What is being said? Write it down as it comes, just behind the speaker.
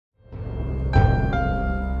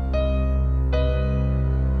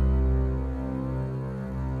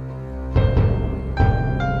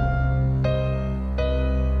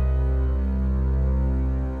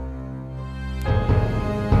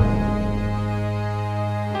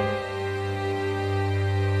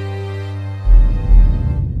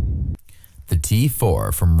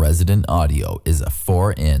T4 from Resident Audio is a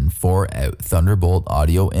 4-in, 4-out Thunderbolt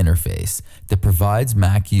audio interface that provides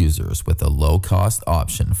Mac users with a low-cost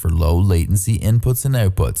option for low-latency latency inputs and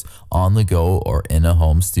outputs on the go or in a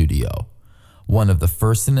home studio. One of the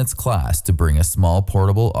first in its class to bring a small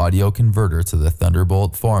portable audio converter to the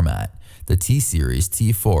Thunderbolt format, the T-Series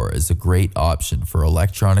T4 is a great option for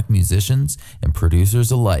electronic musicians and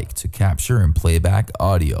producers alike to capture and play back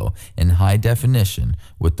audio in high definition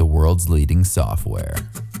with the world's leading software.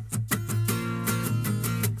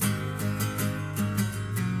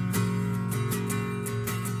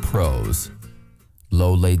 Pros: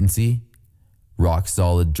 low latency, rock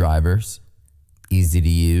solid drivers, easy to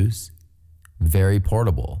use, very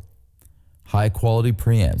portable, high quality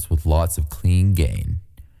preamps with lots of clean gain,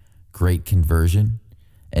 great conversion,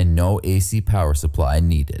 and no AC power supply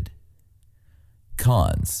needed.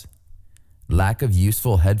 Cons: lack of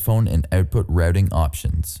useful headphone and output routing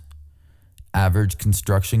options, average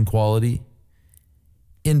construction quality,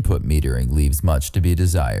 input metering leaves much to be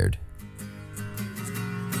desired.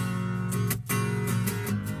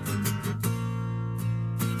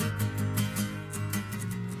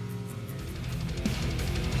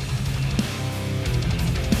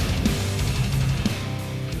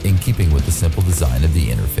 In keeping with the simple design of the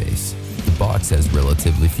interface, the box has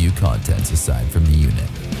relatively few contents aside from the unit.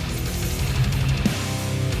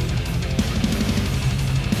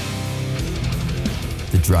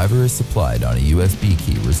 The driver is supplied on a USB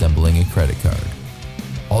key resembling a credit card.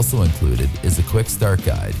 Also included is a quick start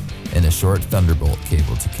guide and a short Thunderbolt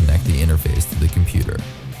cable to connect the interface to the computer.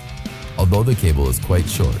 Although the cable is quite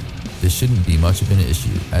short, this shouldn't be much of an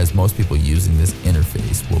issue, as most people using this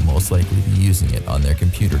interface will most likely be using it on their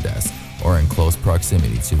computer desk or in close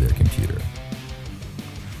proximity to their computer.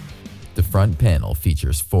 The front panel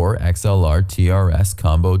features 4 XLR TRS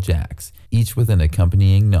combo jacks, each with an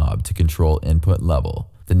accompanying knob to control input level.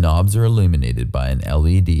 The knobs are illuminated by an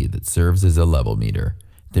LED that serves as a level meter.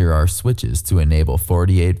 There are switches to enable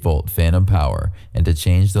 48-volt phantom power and to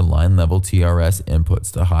change the line level TRS inputs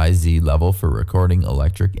to high Z level for recording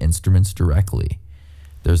electric instruments directly.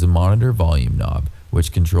 There's a monitor volume knob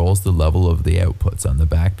which controls the level of the outputs on the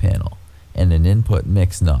back panel, and an input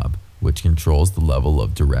mix knob which controls the level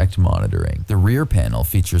of direct monitoring. The rear panel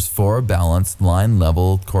features 4 balanced line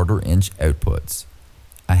level 1/4-inch outputs,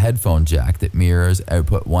 a headphone jack that mirrors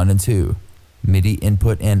output 1 and 2, MIDI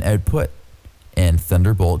input and output, and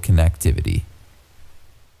Thunderbolt connectivity.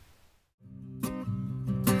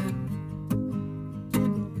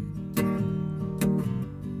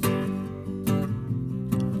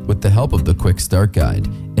 With the help of the quick start guide,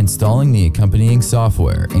 installing the accompanying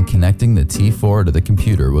software and connecting the T4 to the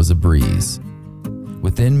computer was a breeze.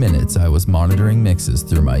 Within minutes, I was monitoring mixes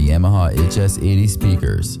through my Yamaha HS80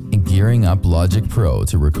 speakers and gearing up Logic Pro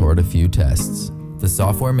to record a few tests. The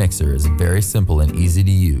software mixer is very simple and easy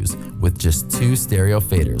to use, with just 2 stereo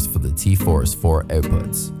faders for the T4's 4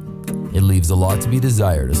 outputs. It leaves a lot to be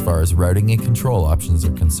desired as far as routing and control options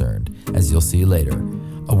are concerned, as you'll see later.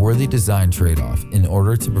 A worthy design trade-off in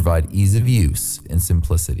order to provide ease of use and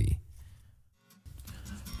simplicity.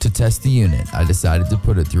 To test the unit, I decided to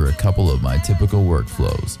put it through a couple of my typical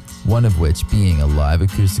workflows, one of which being a live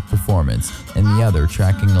acoustic performance and the other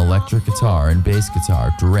tracking electric guitar and bass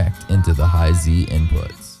guitar direct into the high Z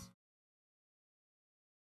inputs.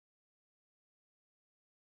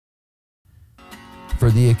 For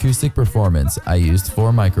the acoustic performance, I used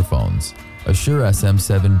 4 microphones, a Shure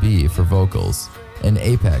SM7B for vocals, an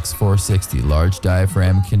Apex 460 large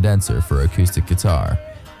diaphragm condenser for acoustic guitar,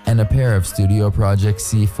 and a pair of Studio Project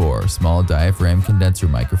C4 small diaphragm condenser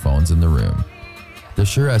microphones in the room. The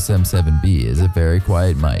Shure SM7B is a very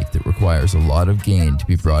quiet mic that requires a lot of gain to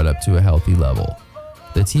be brought up to a healthy level.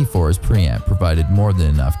 The T4's preamp provided more than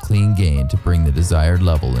enough clean gain to bring the desired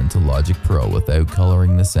level into Logic Pro without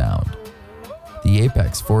coloring the sound. The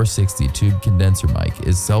Apex 460 tube condenser mic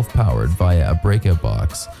is self-powered via a breakout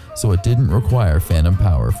box, so it didn't require phantom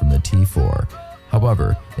power from the T4.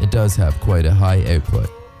 However, it does have quite a high output.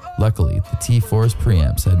 Luckily, the T4's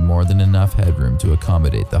preamps had more than enough headroom to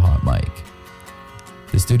accommodate the hot mic.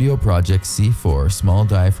 The Studio Project C4 small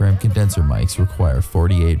diaphragm condenser mics require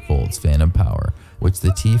 48 volts phantom power, which the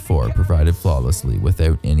T4 provided flawlessly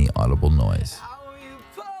without any audible noise.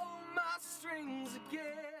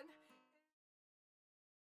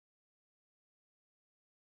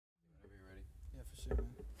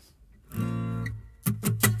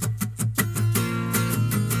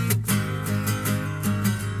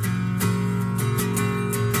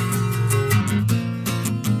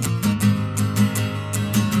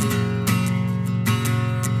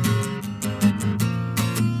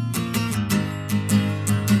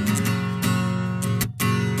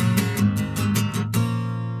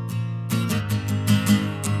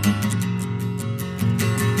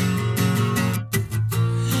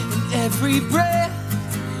 every breath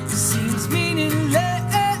seems meaningless.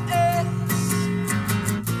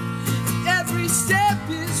 Every step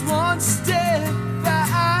is one step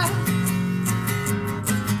back,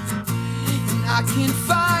 and I can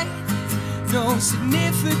find no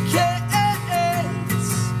significance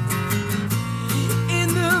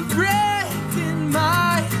in the breath in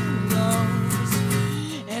my lungs.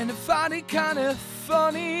 And I find it kind of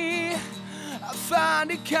funny, I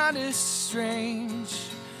find it kind of strange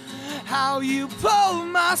how you pull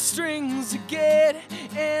my strings again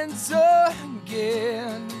and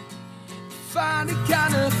again. Find it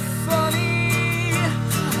kind of funny,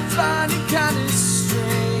 find it kind of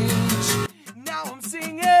strange. Now I'm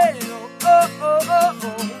singing, oh, oh, oh,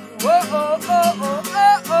 oh, oh, oh, oh, oh,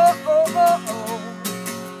 oh, oh,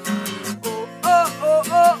 oh,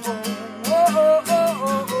 oh, oh.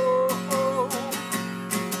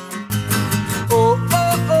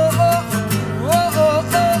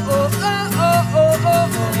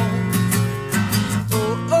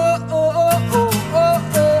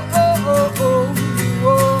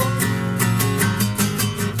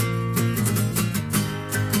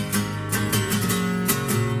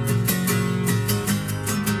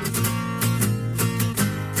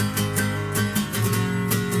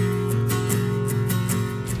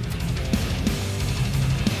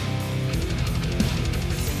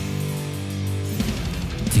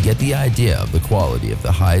 To get the idea of the quality of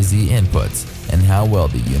the high Z inputs and how well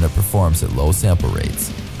the unit performs at low sample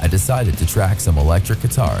rates, I decided to track some electric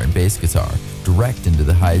guitar and bass guitar direct into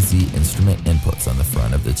the high Z instrument inputs on the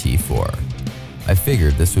front of the T4. I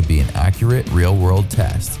figured this would be an accurate real-world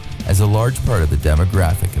test, as a large part of the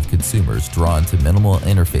demographic of consumers drawn to minimal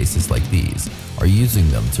interfaces like these are using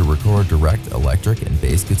them to record direct electric and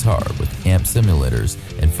bass guitar with amp simulators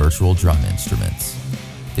and virtual drum instruments.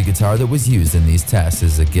 The guitar that was used in these tests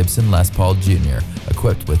is a Gibson Les Paul Jr.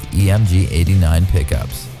 equipped with EMG 89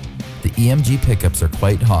 pickups. The EMG pickups are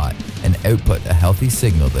quite hot and output a healthy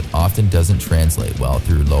signal that often doesn't translate well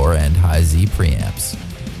through lower-end high-Z preamps.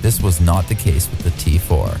 This was not the case with the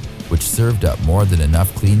T4, which served up more than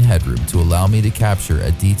enough clean headroom to allow me to capture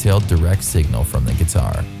a detailed direct signal from the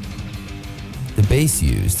guitar. The bass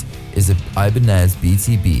used is an Ibanez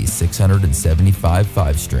BTB 675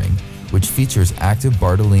 5-string, which features active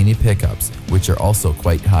Bartolini pickups, which are also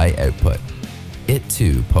quite high output. It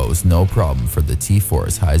too posed no problem for the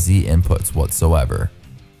T4's high Z inputs whatsoever.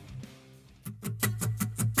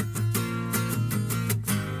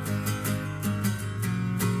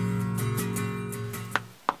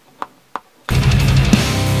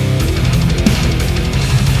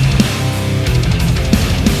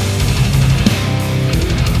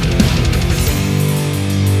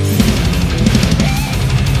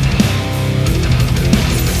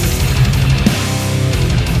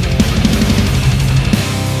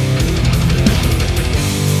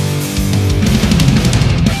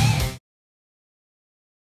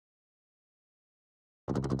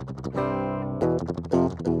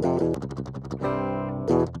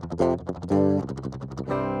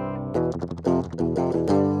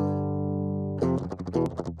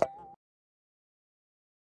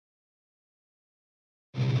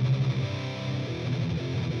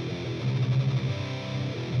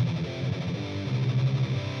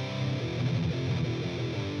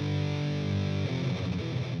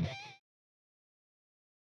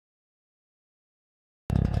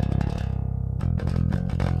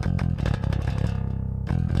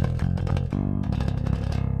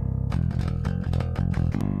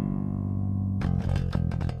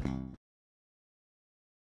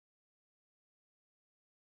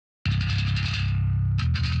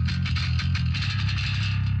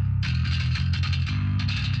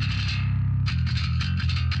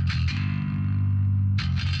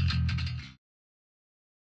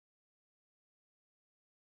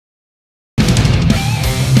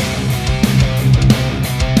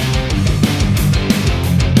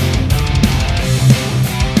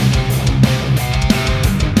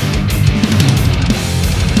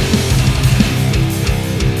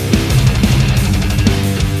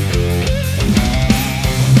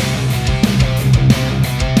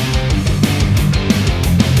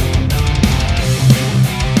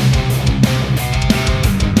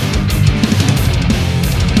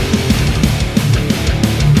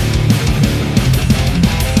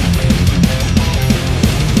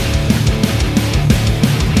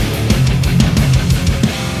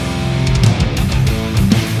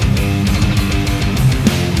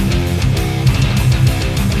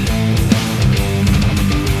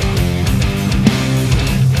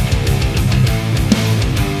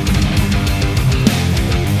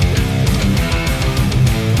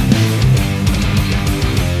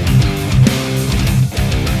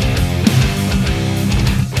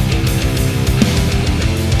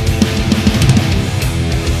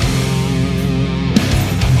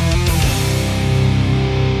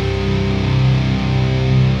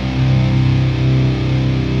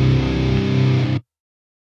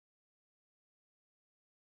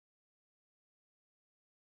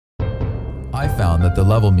 found that the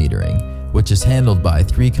level metering, which is handled by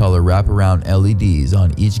 3-color wraparound LEDs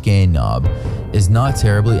on each gain knob, is not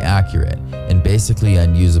terribly accurate and basically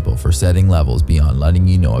unusable for setting levels beyond letting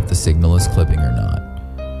you know if the signal is clipping or not.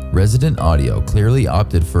 Resident Audio clearly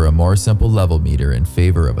opted for a more simple level meter in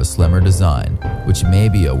favor of a slimmer design, which may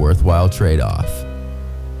be a worthwhile trade-off.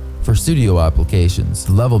 For studio applications,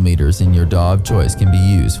 the level meters in your DAW of choice can be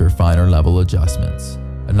used for finer level adjustments.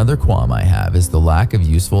 Another qualm I have is the lack of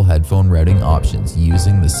useful headphone routing options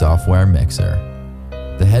using the software mixer.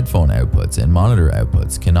 The headphone outputs and monitor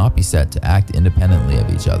outputs cannot be set to act independently of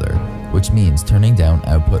each other, which means turning down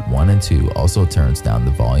output 1 and 2 also turns down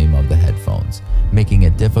the volume of the headphones, making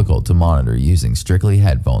it difficult to monitor using strictly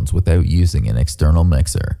headphones without using an external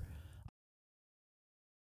mixer.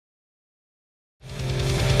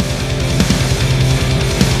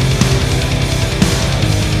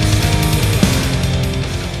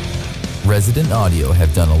 Resident Audio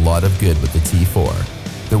have done a lot of good with the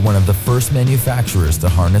T4. They're one of the first manufacturers to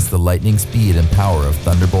harness the lightning speed and power of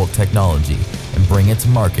Thunderbolt technology and bring it to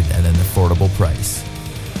market at an affordable price.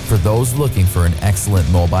 For those looking for an excellent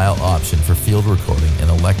mobile option for field recording and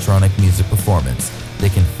electronic music performance, they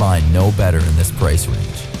can find no better in this price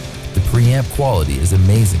range. The preamp quality is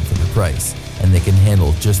amazing for the price, and they can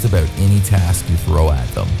handle just about any task you throw at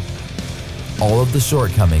them. All of the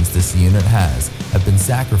shortcomings this unit has have been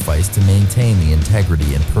sacrificed to maintain the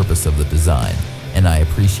integrity and purpose of the design, and I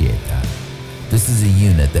appreciate that. This is a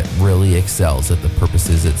unit that really excels at the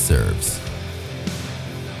purposes it serves.